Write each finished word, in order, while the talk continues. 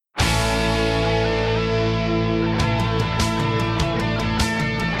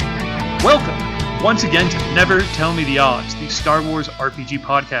Welcome once again to Never Tell Me the Odds, the Star Wars RPG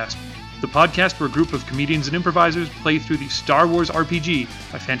podcast. The podcast where a group of comedians and improvisers play through the Star Wars RPG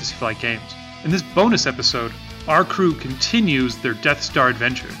by Fantasy Flight Games. In this bonus episode, our crew continues their Death Star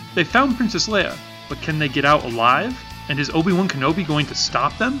adventure. They found Princess Leia, but can they get out alive? And is Obi-Wan Kenobi going to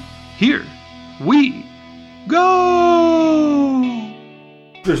stop them? Here we go!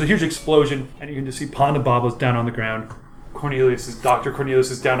 There's a huge explosion, and you can just see Ponda Baba's down on the ground. Dr. Cornelius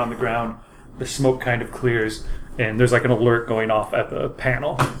is down on the ground. The smoke kind of clears, and there's like an alert going off at the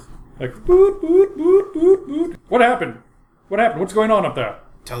panel. Like, boot, boot, boot, boot, boot. What happened? What happened? What's going on up there?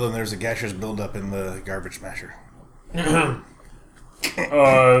 Tell them there's a gaseous buildup in the garbage smasher. There's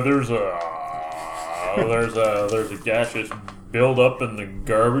a gaseous buildup in the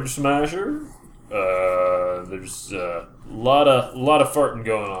garbage smasher. There's a lot of farting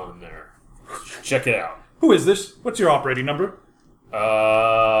going on in there. Check it out. Who is this? What's your operating number?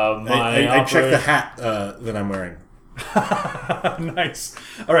 I checked the hat that I'm wearing. Nice.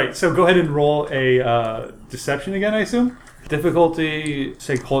 All right, so go ahead and roll a deception again, I assume. Difficulty,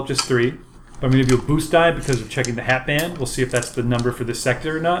 say, call it just 3. I'm going to give you a boost die because of checking the hat band. We'll see if that's the number for this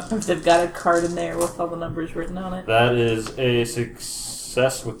sector or not. If they've got a card in there with all the numbers written on it. That is a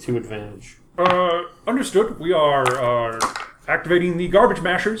success with 2 advantage. Understood. We are activating the garbage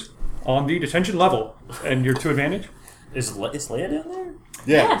mashers on the detention level. And your 2 advantage? Is Leia down there?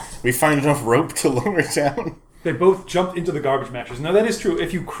 Yeah. Yes. We find enough rope to lower it down. They both jumped into the garbage mashers. Now, that is true.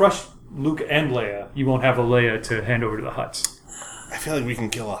 If you crush Luke and Leia, you won't have a Leia to hand over to the Hutts. I feel like we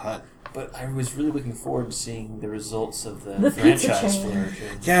can kill a Hutt. But I was really looking forward to seeing the results of the pizza franchise chain.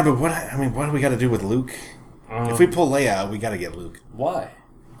 flourishing. Yeah, but what do we got to do with Luke? If we pull Leia out, we got to get Luke. Why?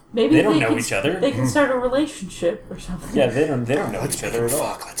 Maybe They don't know each other. They can start a relationship or something. Yeah, they don't know Let's each make other him at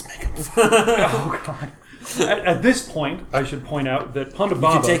all. fuck. Let's make him fuck. Oh, God. At this point, I should point out that Ponda You can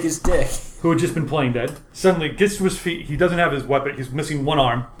Baba, take his dick. who had just been playing dead, suddenly gets to his feet. He doesn't have his weapon. He's missing one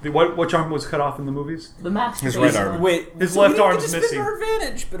arm. Which arm was cut off in the movies? The master. His right arm. Wait, His left arm's missing. Our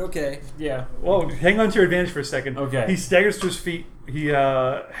advantage, but okay. Yeah. Well, hang on to your advantage for a second. Okay. He staggers to his feet. He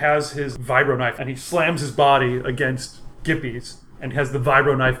has his vibro knife, and he slams his body against Gippy's, and has the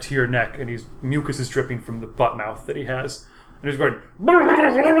vibro knife to your neck, and mucus is dripping from the butt mouth that he has. And he's going...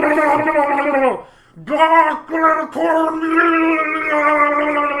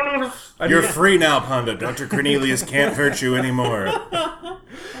 You're free now, Ponda. Dr. Cornelius can't hurt you anymore.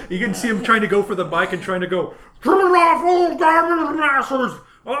 You can see him trying to go for the mic and trying to go, "Turn it off, old garbage masters!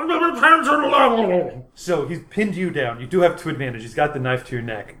 On the detention level!" So he's pinned you down. You do have 2 advantage. He's got the knife to your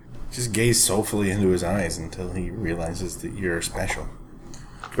neck. Just gaze soulfully into his eyes until he realizes that you're special.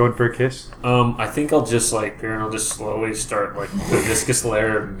 Going for a kiss? I think I'll just I'll just slowly start the viscous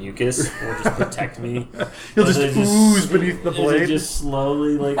layer of mucus will just protect me. He'll just As I ooze beneath the blade. Just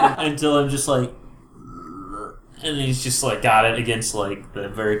slowly until I'm just and he's just got it against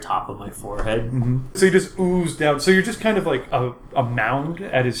the very top of my forehead. Mm-hmm. So you just ooze down. So you're just kind of like a mound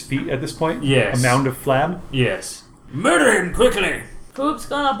at his feet at this point? Yes. A mound of flab? Yes. Murder him quickly! Poop's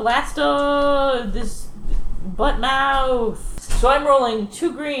gonna blast this butt mouth. So I'm rolling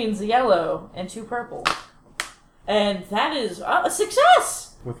 2 greens, a yellow, and 2 purple. And that is a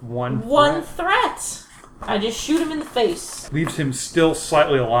success! With one threat. I just shoot him in the face. Leaves him still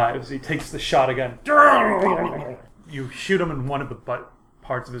slightly alive as he takes the shot again. You shoot him in one of the butt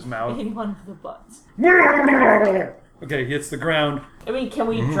parts of his mouth. In one of the butts. Okay, he hits the ground. I mean, can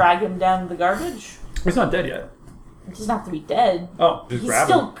we drag him down the garbage? He's not dead yet. He doesn't have to be dead. Oh, just He's grab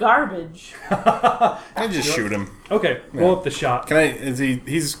still him. garbage. I just shoot him. Okay, roll up the shot.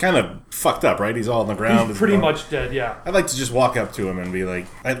 He's kind of fucked up, right? He's all on the ground. He's pretty much dead, yeah. I'd like to just walk up to him and be like,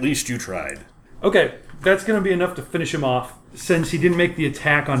 at least you tried. Okay, that's going to be enough to finish him off. Since he didn't make the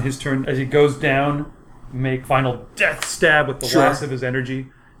attack on his turn, as he goes down, make final death stab with the last of his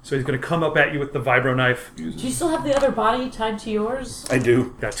energy. So he's going to come up at you with the vibro knife. Do you still have the other body tied to yours? I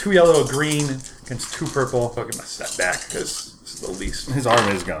do. Got 2 yellow, a green against 2 purple. I'll give him a step back because this is the least. His arm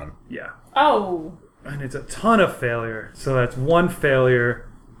is gone. Yeah. Oh. And it's a ton of failure. So that's 1 failure.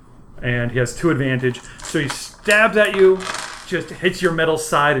 And he has 2 advantage. So he stabs at you, just hits your metal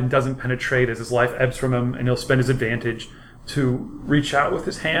side and doesn't penetrate as his life ebbs from him. And he'll spend his advantage to reach out with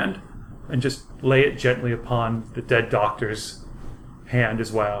his hand and just lay it gently upon the dead doctor's hand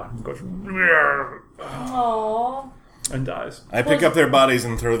as well. And goes, Aww. and dies. I pick up their bodies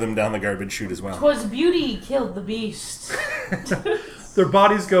and throw them down the garbage chute as well. 'Twas beauty killed the beast. Their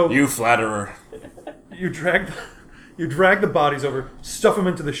bodies go... You flatterer. You drag the bodies over, stuff them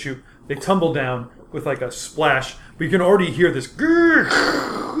into the chute. They tumble down with a splash, but you can already hear this.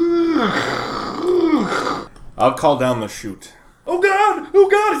 I'll call down the chute. Oh God,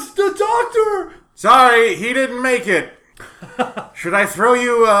 it's the doctor! Sorry, he didn't make it. Should I throw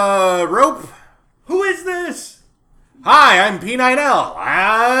you a rope? Who is this? Hi, I'm P9L.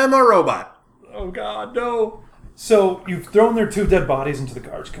 I'm a robot. Oh God, no. So, you've thrown their 2 dead bodies into the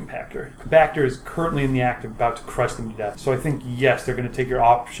garbage compactor. Compactor is currently in the act of about to crush them to death. So I think, yes, they're going to take your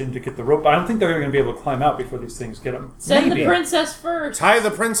option to get the rope. But I don't think they're going to be able to climb out before these things get them. Send the princess first. Tie the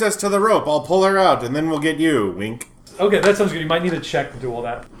princess to the rope. I'll pull her out, and then we'll get you. Wink. Okay, that sounds good. You might need a check to do all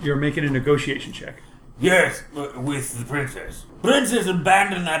that. You're making a negotiation check. Yes, with the princess. Princess,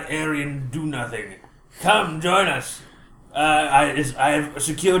 abandon that area and do nothing. Come, join us. I have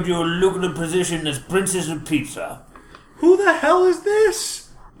secured your lucrative position as Princess of Pizza. Who the hell is this?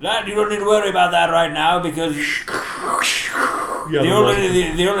 That you don't need to worry about that right now because the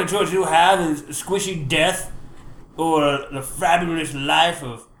only choice you have is squishy death or the fabulous life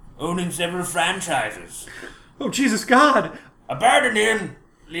of owning several franchises. Oh, Jesus God! Abandon him.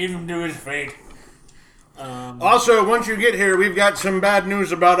 Leave him to his fate. Also, once you get here, we've got some bad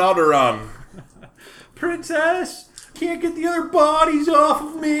news about Alderaan. Princess! Can't get the other bodies off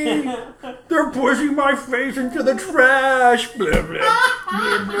of me! They're pushing my face into the trash! Blah, blah,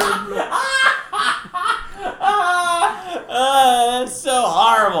 blah, blah, blah. That's so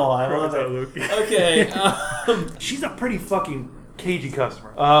horrible. I love it. Luke. Okay. She's a pretty fucking cagey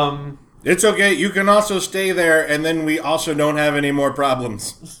customer. It's okay. You can also stay there, and then we also don't have any more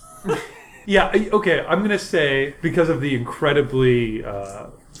problems. Yeah, okay, I'm gonna say, because of the incredibly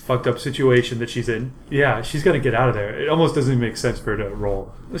fucked up situation that she's in, yeah, she's gonna get out of there. It almost doesn't make sense for her to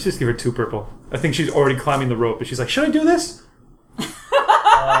roll. Let's just give her 2 purple. I think she's already climbing the rope, but she's like, should I do this?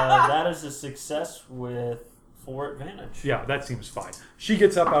 That is a success with 4 advantage. Yeah, that seems fine. She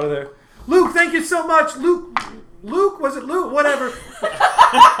gets up out of there. Luke, thank you so much! Luke, was it Luke? Whatever.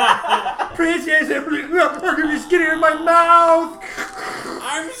 Princess, just get her in my mouth!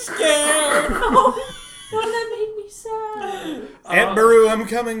 I'm scared. Oh, that made me sad. Aunt Beru, I'm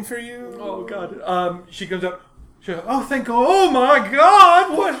coming for you. Oh, God. She comes up. She goes, oh, thank God. Oh, my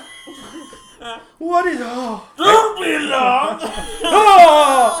God! What is... Oh! Don't be long.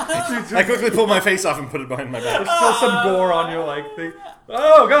 Oh! I quickly pull my face off and put it behind my back. There's still some gore on your thing.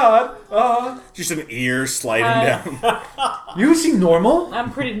 Oh, God. Just an ear sliding down. You seem normal.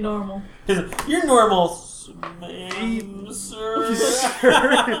 I'm pretty normal. You're normal, ma'am, sir.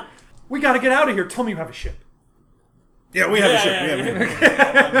 Sir. We gotta get out of here. Tell me you have a ship. Yeah, we have a ship. We have a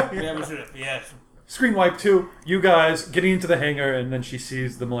ship. We have a ship, yes. Screen wipe 2. You guys getting into the hangar, and then she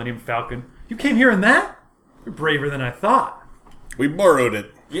sees the Millennium Falcon. You came here in that? You're braver than I thought. We borrowed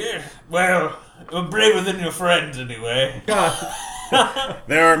it. Yeah, well, we're braver than your friends anyway. God.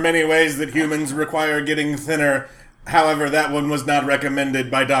 There are many ways that humans require getting thinner. However, that one was not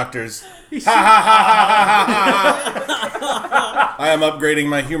recommended by doctors. Ha ha ha ha ha ha! I am upgrading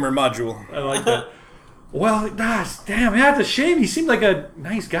my humor module. I like that. Well, gosh, damn, yeah, it's a shame. He seemed like a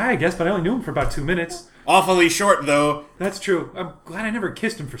nice guy, I guess, but I only knew him for about 2 minutes. Awfully short, though. That's true. I'm glad I never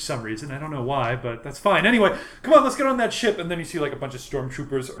kissed him for some reason. I don't know why, but that's fine. Anyway, come on, let's get on that ship. And then you see like a bunch of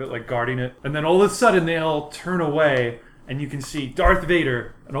stormtroopers like guarding it. And then all of a sudden they all turn away, and you can see Darth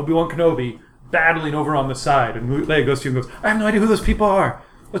Vader and Obi-Wan Kenobi battling over on the side. And Leia goes to you and goes, I have no idea who those people are.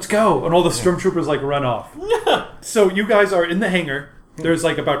 Let's go. And all the stormtroopers like run off. So you guys are in the hangar. There's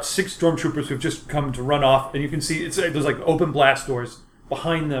like about 6 stormtroopers who've just come to run off, and you can see there's like open blast doors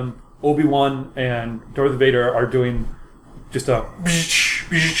behind them. Obi-Wan and Darth Vader are doing just a...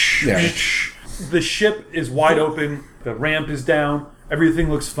 Yeah. The ship is wide open. The ramp is down. Everything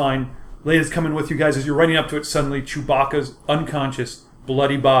looks fine. Leia's coming with you guys. As you're running up to it, suddenly Chewbacca's unconscious,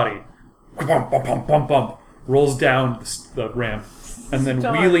 bloody body bump, bump, bump, bump, bump, rolls down the ramp. And then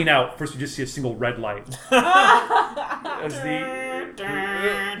wheeling out, first you just see a single red light. As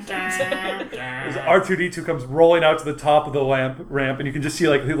R2-D2 comes rolling out to the top of the ramp, and you can just see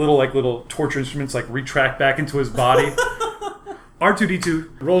like little torture instruments like retract back into his body.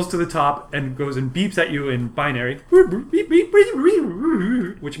 R2-D2 rolls to the top and goes and beeps at you in binary,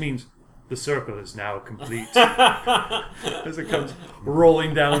 which means the circle is now complete. As it comes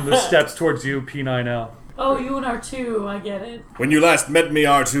rolling down the steps towards you, P9L. Oh, you and R2, I get it. When you last met me,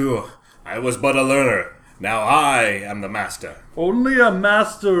 R2, I was but a learner. Now I am the master. Only a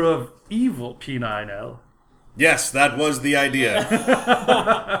master of evil, P9L. Yes, that was the idea.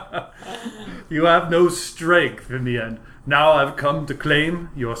 You have no strength in the end. Now I've come to claim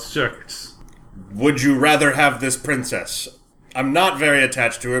your circuits. Would you rather have this princess? I'm not very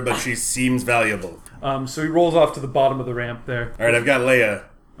attached to her, but she seems valuable. So he rolls off to the bottom of the ramp there. Alright, I've got Leia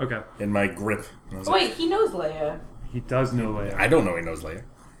Okay. in my grip. Wait, he knows Leia. He does know Leia. I don't know he knows Leia.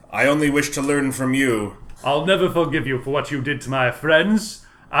 I only wish to learn from you. I'll never forgive you for what you did to my friends.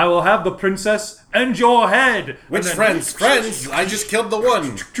 I will have the princess and your head. Which And then- friends? Friends? I just killed the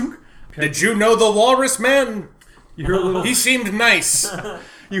one. Did you know the walrus man? You hear a little. He seemed nice.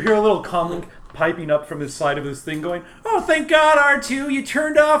 You hear a little comlink piping up from his side of his thing going, "Oh, thank God, R2, you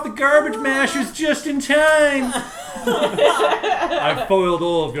turned off the garbage mashers just in time. I've foiled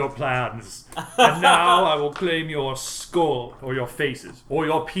all of your plans. And now I will claim your skull, or your faces, or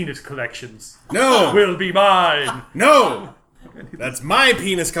your penis collections No. will be mine." No. That's my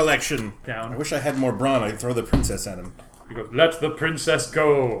penis collection. I Down. wish I had more brawn. I'd throw the princess at him. He goes, "Let the princess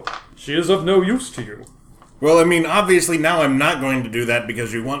go. She is of no use to you." Well, I mean, obviously now I'm not going to do that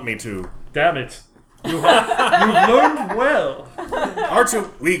because you want me to. Damn it. You've learned well. R2,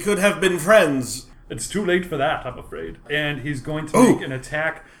 we could have been friends. It's too late for that, I'm afraid. And he's going to Ooh. make an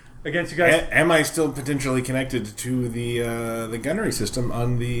attack against you guys. Am I still potentially connected to the gunnery system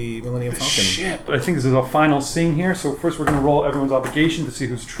on the Millennium Falcon? Shit. But I think this is our final scene here. So first we're going to roll everyone's obligation to see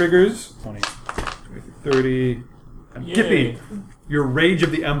whose triggers. 20, 30. And Yay. Kippy, your rage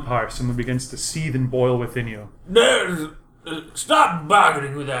of the Empire someone begins to seethe and boil within you. No, stop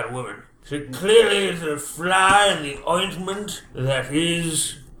bargaining with that woman. She clearly is a fly in the ointment that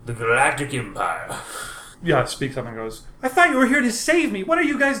is the Galactic Empire. Yeah, speaks up and goes, "I thought you were here to save me. What are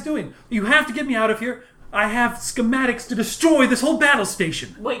you guys doing? You have to get me out of here. I have schematics to destroy this whole battle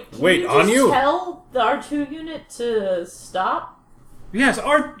station." Wait, can Wait, you on just you? tell the R2 unit to stop? Yes,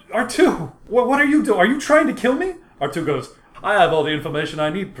 R2. What are you doing? Are you trying to kill me? R2 goes, "I have all the information I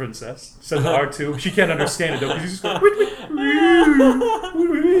need, princess," says R2. She can't understand it though, because he's just going,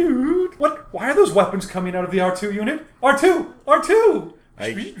 "What? Why are those weapons coming out of the R2 unit? R2!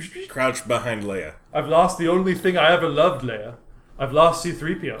 I crouched behind Leia. I've lost the only thing I ever loved, Leia. I've lost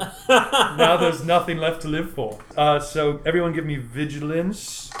C-3PO. Now there's nothing left to live for." So everyone give me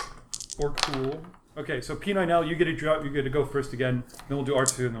vigilance or cool. Okay, so P9 now, you get to go first again. Then we'll do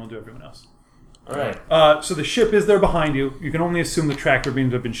R2, and then we'll do everyone else. Alright. So the ship is there behind you. You can only assume the tractor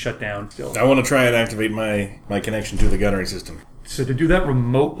beams have been shut down still. I want to try and activate my connection to the gunnery system. So to do that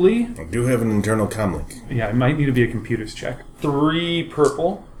remotely, I do have an internal comlink. yeah, it might need to be a computer's check. 3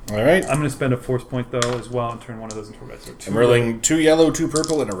 purple. All right. I'm going to spend a force point, though, as well, and turn one of those into a red. So 2 I'm rolling 2 yellow, 2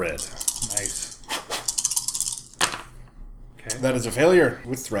 purple, and a red. Nice. Okay. That is a failure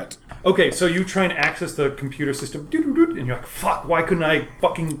with threat. Okay, so you try and access the computer system, and you're like, "Fuck, why couldn't I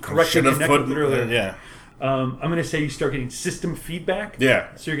fucking correctly Should have connect put with it earlier?" yeah. I'm going to say you start getting system feedback. Yeah.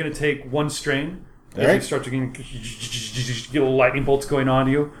 So you're going to take 1 strain. As Alright. you start to get little lightning bolts going on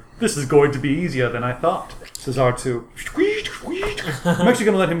to you. This is going to be easier than I thought, says R2. I'm actually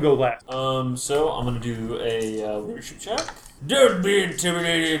going to let him go last. So I'm gonna do a leadership check. Don't be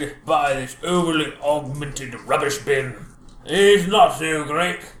intimidated by this overly augmented rubbish bin. He's not so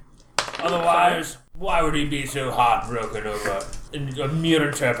great. Otherwise, why would he be so heartbroken over a mere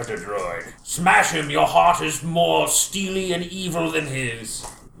interpreter droid? Smash him, your heart is more steely and evil than his.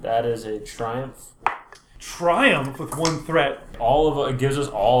 That is a triumph. Triumph with 1 threat. It gives us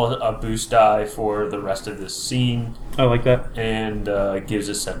all a boost die for the rest of this scene, I like that. and gives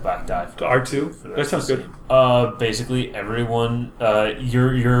us setback die To R2. for the That rest sounds of the good. scene. Basically, everyone,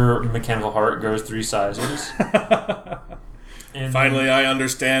 your mechanical heart goes 3 sizes. And Finally, I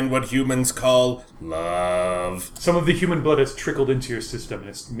understand what humans call love. Some of the human blood has trickled into your system and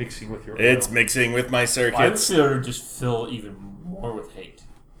it's mixing with your It's oil. mixing with my I would circuits. sort of just fill even more with hate.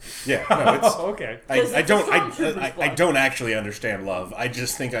 Yeah, no, it's. Oh, okay. I don't. Stormtrooper's I blood. don't actually understand love. I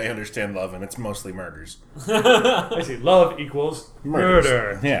just think I understand love, and it's mostly murders. I see. Love equals Murders.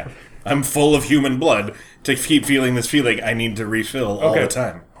 murder. Yeah, I'm full of human blood to keep feeling this feeling. I need to refill all Okay. the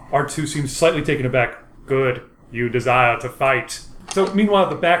time. R2 seems slightly taken aback. Good. You desire to fight. So, meanwhile,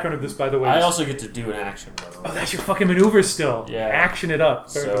 the background of this, by the way, I is- also get to do an action, by the way. oh, that's your fucking maneuver still. Yeah. Action it up.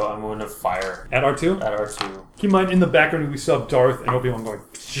 So I'm going to fire At R2? at R2. Keep in mind, in the background, we still have Darth and Obi-Wan going.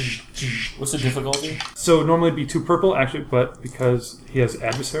 What's the difficulty? So, normally it'd be 2 purple, actually, but because he has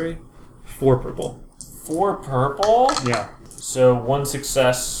adversary, 4 purple. 4 purple. Yeah. So 1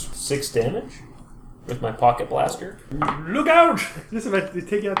 success, 6 damage with my pocket blaster. Look out! Listen,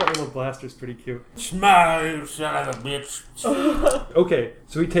 taking out that little blaster is pretty cute. Smile, you son of a bitch. Okay,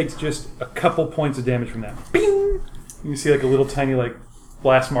 so he takes just a couple points of damage from that. Bing! You see like a little tiny like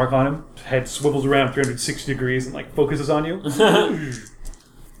blast mark on him. His head swivels around 360 degrees and like focuses on you.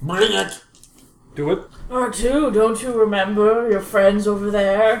 Bring it. Do it. R2, don't you remember your friends over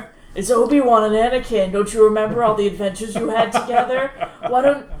there? It's Obi-Wan and Anakin. Don't you remember all the adventures you had together? Why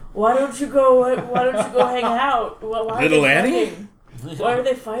don't you go hang out? Why are Little they Annie? running? Why are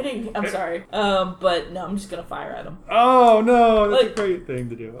they fighting? I'm sorry. But no, I'm just gonna fire at him. Oh no, that's Like- a great thing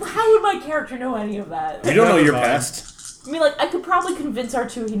to do. How would my character know any of that? You don't know your Never mind. past. I mean, like, I could probably convince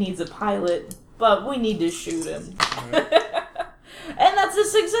R2 he needs a pilot, but we need to shoot him. And that's a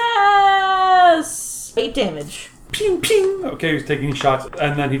success! 8 damage. Ping, ping. Okay, he's taking shots,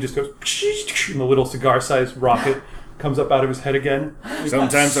 and then he just goes, and the little cigar-sized rocket comes up out of his head again.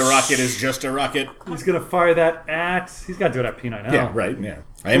 Sometimes a rocket is just a rocket. He's gonna fire that at. He's got to do it at P9 now. Yeah, right. Yeah,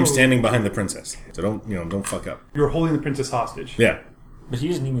 I am standing behind the princess, so don't fuck up. You're holding the princess hostage. Yeah, But he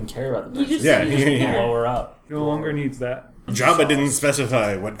doesn't even care about the You princess. just, Yeah, you just yeah. Blow her up. No longer needs that. Jabba didn't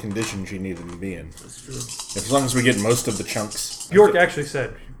specify what condition she needed to be in. That's true. As long as we get most of the chunks. Bjork actually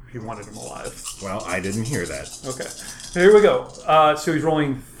said he wanted him alive. Well, I didn't hear that. Okay. Here we go. So he's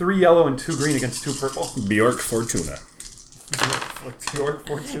rolling 3 yellow and 2 green against 2 purple. Bjork Fortuna. Bjork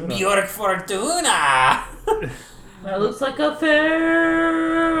Fortuna. Bjork Fortuna! That looks like a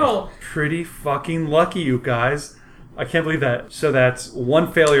fail! Pretty fucking lucky, you guys. I can't believe that. So that's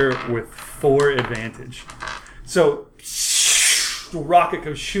 1 failure with 4 advantage. So the rocket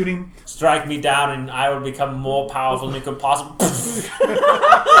goes shooting. Strike me down and I will become more powerful than you could possibly.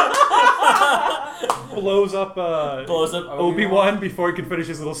 Blows up Blows up Obi-Wan before he can finish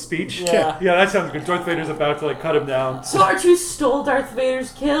his little speech. Yeah. Yeah, that sounds good. Darth Vader's about to cut him down. So R2 stole Darth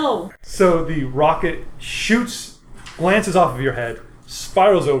Vader's kill! So the rocket shoots, glances off of your head,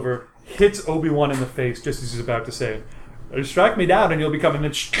 spirals over, hits Obi-Wan in the face just as he's about to say, strike me down and you'll become, and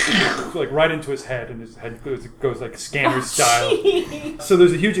then like right into his head, and his head goes like scanner style. So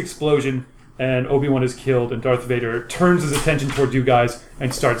there's a huge explosion, and Obi-Wan is killed, and Darth Vader turns his attention toward you guys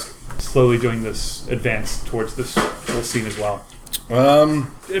and starts slowly doing this advance towards this whole scene as well.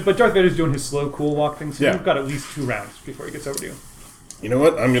 But Darth Vader's doing his slow, cool walk thing, so Yeah. you've got at least 2 rounds before he gets over to you. You know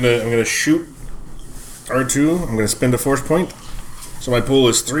what? I'm gonna shoot R2. I'm gonna spend a force point. So my pool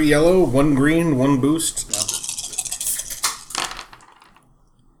is 3 yellow, 1 green, 1 boost.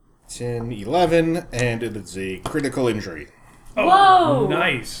 10, 11, and it is a critical injury. Whoa!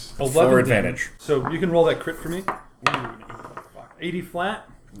 Nice. 11 For damage. advantage. So you can roll that crit for me. Ooh, 80 flat.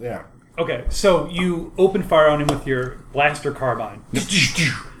 Yeah. Okay, so you open fire on him with your blaster carbine.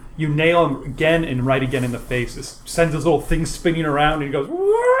 You nail him again and right again in the face. This sends his little thing spinning around, and he goes,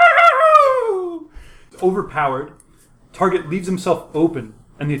 "Woo!" Overpowered. Target leaves himself open,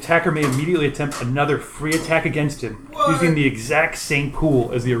 and the attacker may immediately attempt another free attack against him, using the exact same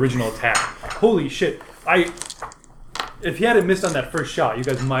pool as the original attack. Holy shit. If he hadn't missed on that first shot, you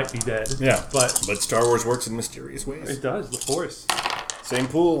guys might be dead. Yeah. But But Star Wars works in mysterious ways. it does, the Force. Same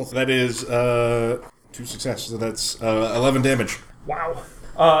pool. That is 2 successes. So that's 11 damage. Wow.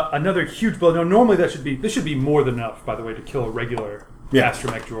 Another huge blow. Now, normally this should be more than enough, by the way, to kill a regular Yeah.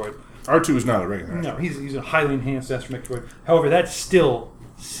 astromech droid. R2 is not a regular. No, he's a highly enhanced astromech droid. However, that still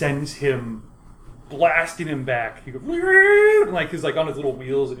sends him blasting him back. He goes like he's like on his little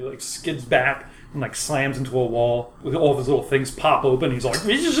wheels, and he like skids back and like slams into a wall. With all of his little things pop open. He's like,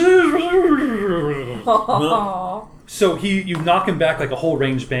 Aww. so you knock him back like a whole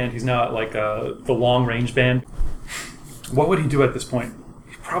range band. He's now at like the long range band. What would he do at this point?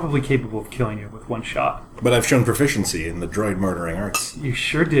 He's probably capable of killing you with 1 shot. But I've shown proficiency in the droid murdering arts. You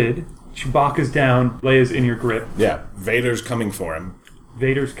sure did. Chewbacca's down. Leia's in your grip. Yeah. Vader's coming for him.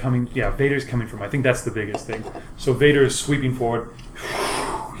 Vader's coming. Yeah, Vader's coming from. I think that's the biggest thing. So Vader is sweeping forward.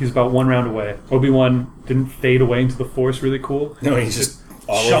 He's about 1 round away. Obi-Wan didn't fade away into the Force really cool. No, he's just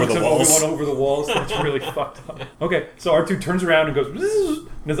all over Chunks the of walls. Obi-Wan over the walls. That's really fucked up. Okay, so R2 turns around and goes,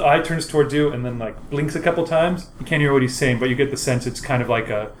 and his eye turns towards you, and then like blinks a couple times. You can't hear what he's saying, but you get the sense it's kind of like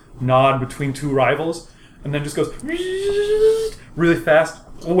a nod between 2 rivals, and then just goes really fast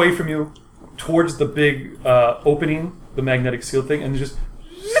away from you towards the big opening, the magnetic seal thing, and just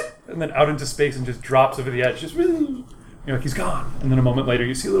and then out into space and just drops over the edge. Just you're like, he's gone. And then a moment later,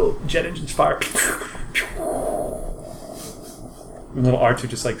 you see little jet engines fire. And little R2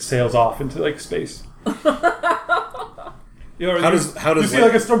 just like sails off into like space. You know, How does you see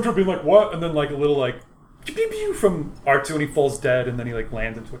like a stormtrooper being like, what? And then like a little like pew, pew, pew from R2 and he falls dead, and then he like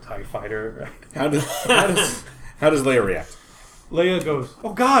lands into a TIE fighter. How does Leia react? Leia goes,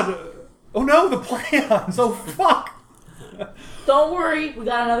 oh god, oh no, the plans, oh fuck. Don't worry, we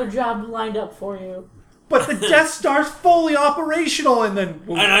got another job lined up for you. But the Death Star's fully operational, and then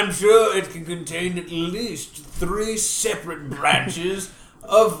And I'm sure it can contain at least 3 separate branches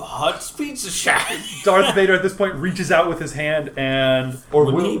of Hut's Pizza Shack. Darth Vader at this point reaches out with his hand and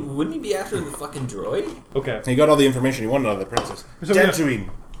Wouldn't he be after the fucking droid? Okay. He got all the information he wanted out of the princess. So, yeah. Dantooine.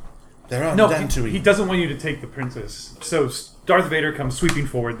 They're on No, Dantooine. he doesn't want you to take the princess. So Darth Vader comes sweeping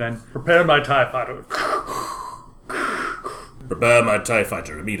forward then. Prepare my TIE fighter. Prepare my TIE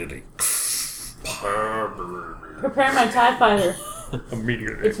fighter immediately. Prepare my TIE fighter.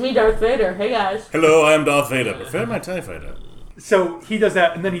 Immediately. It's me, Darth Vader. Hey, guys. Hello, I am Darth Vader. Prepare my TIE fighter. So he does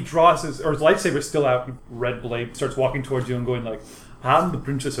that, and then he draws his lightsaber's still out. Red blade starts walking towards you and going like, "Hand the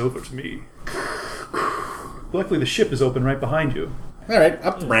princess over to me." Luckily, the ship is open right behind you. All right,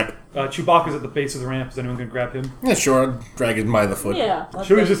 up the ramp. Chewbacca's at the base of the ramp. Is anyone going to grab him? Yeah, sure. Drag him by the foot. Yeah.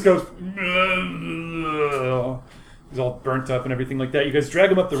 Chewie just goes. He's all burnt up and everything like that. You guys drag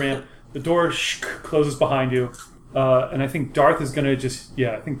him up the ramp. The door closes behind you. And I think Darth is going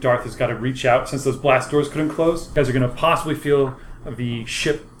to I think Darth has got to reach out since those blast doors couldn't close. You guys are going to possibly feel the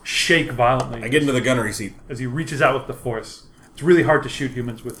ship shake violently. I get into the gunnery seat. As he reaches out with the Force. It's really hard to shoot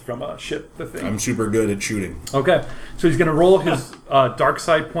humans from a ship, the thing. I'm super good at shooting. Okay, so he's going to roll his dark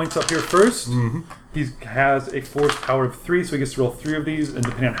side points up here first. Mm-hmm. He has a force power of 3, so he gets to roll 3 of these, and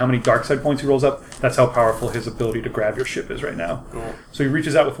depending on how many dark side points he rolls up, that's how powerful his ability to grab your ship is right now. Cool. So he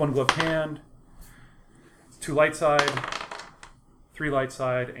reaches out with one gloved hand, 2 light side, 3 light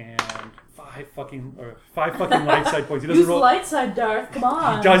side, and 5 fucking light side points. He doesn't Use roll. light side, Darth. Come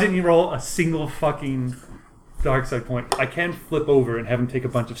on. He doesn't roll a single fucking dark side point. I can flip over and have him take a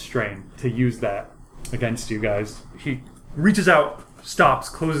bunch of strain to use that against you guys. He reaches out, stops,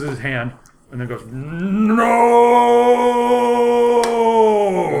 closes his hand, and then goes, "No!"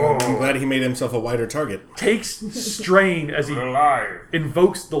 I'm glad he made himself a wider target. Takes strain as he Alive.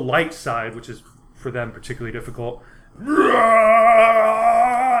 invokes the light side, which is for them particularly difficult. And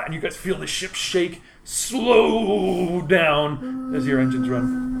you guys feel the ship shake, slow down as your engines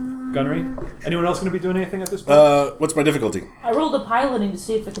run. Gunnery? Anyone else going to be doing anything at this point? What's my difficulty? I rolled a piloting to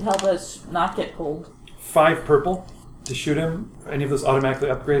see if it could help us not get pulled. 5 purple to shoot him. Any of those automatically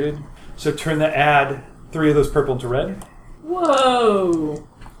upgraded. So add 3 of those purple into red. Whoa! So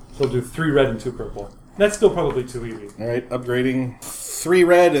we'll do 3 red and 2 purple. That's still probably too easy. All right, upgrading. 3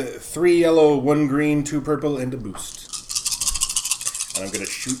 red, 3 yellow, 1 green, 2 purple, and a boost. And I'm going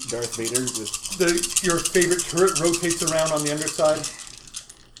to shoot Darth Vader with... Your favorite turret rotates around on the underside.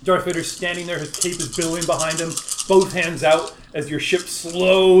 Darth Vader's standing there, his cape is billowing behind him, both hands out as your ship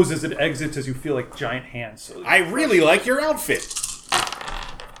slows as it exits, as you feel like giant hands. So I really like your outfit.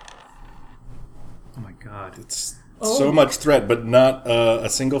 oh my god. It's so much threat, but not a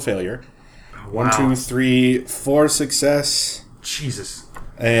single failure. Wow. 1, 2, 3, 4 success, Jesus.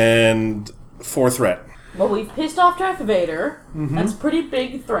 and 4 threat. Well, we've pissed off Darth Vader. That's a pretty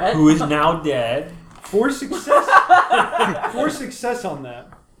big threat. Who is now dead. 4 success? 4 success on that.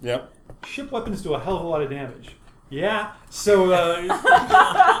 Yep. Ship weapons do a hell of a lot of damage. Yeah. So Yeah,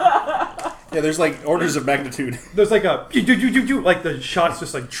 there's like orders of magnitude. there's like a like the shots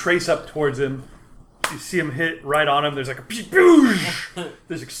just like trace up towards him. You see him hit right on him. There's like a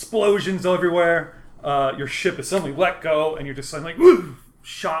there's explosions everywhere. Your ship is suddenly let go, and you're just like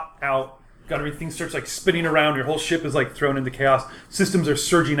shot out. Everything starts like spinning around. Your whole ship is like thrown into chaos. Systems are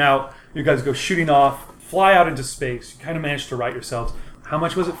surging out. You guys go shooting off, fly out into space. You kind of manage to right yourselves. How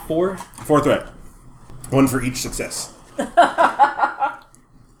much was it? 4? 4 threat. 1 for each success.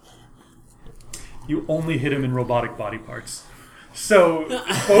 You only hit him in robotic body parts. So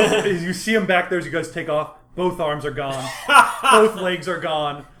both, as you see him back there as you guys take off, both arms are gone, both legs are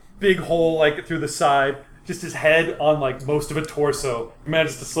gone, big hole like through the side, just his head on like most of a torso. He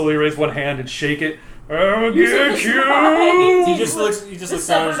manages to slowly raise one hand and shake it. I'll get you! He just looks The down and is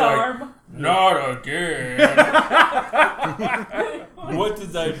severed like, arm. not again. What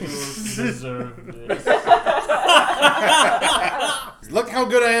did I do to deserve this? Look how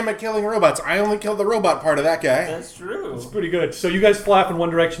good I am at killing robots. I only killed the robot part of that guy. That's true. Pretty good. So you guys fly off in one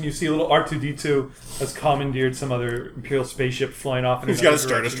direction. You see a little R2-D2 has commandeered some other Imperial spaceship flying off. He's got a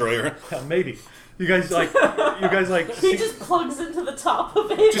Star Destroyer. Yeah, maybe. You guys like. He just plugs into the top of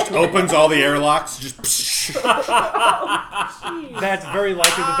it. Just opens all the airlocks. Just. That's very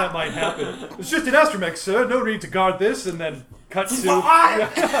likely that might happen. It's just an astromech, sir. No need to guard this. And then cut to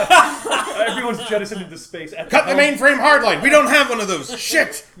everyone's jettisoned into space. Cut the mainframe hardline. We don't have one of those.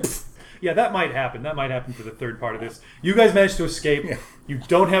 Shit. Yeah, that might happen. That might happen for the third part of this. You guys managed to escape. Yeah. You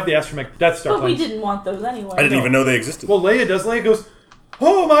don't have the astromech Death Star But we planes. didn't want those anyway. I didn't even know they existed. Well, Leia does. Leia goes,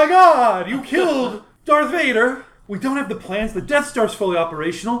 "Oh my God! You killed Darth Vader. We don't have the plans. The Death Star's fully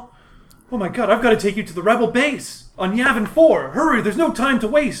operational. Oh my God! I've got to take you to the Rebel base on Yavin 4. Hurry! There's no time to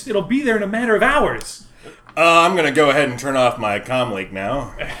waste. It'll be there in a matter of hours." I'm gonna go ahead and turn off my comm link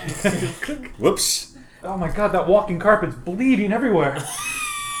now. Whoops. Oh my God! That walking carpet's bleeding everywhere.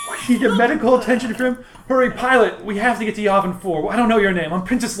 We need medical attention for him. Hurry, pilot! We have to get to Yavin 4. I don't know your name. I'm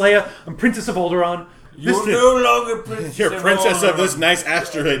Princess Leia. I'm Princess of Alderaan. You're no longer princess. You're princess of this nice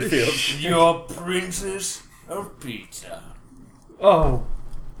asteroid field. You're princess of pizza. Oh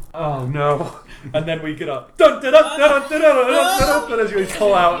no. And then we get a dun dun dun dun dun dun dun dun as you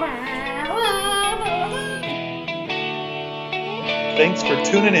call out. Thanks for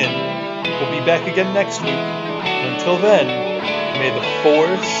tuning in. We'll be back again next week. Until then, may the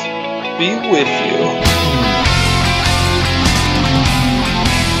Force be with you.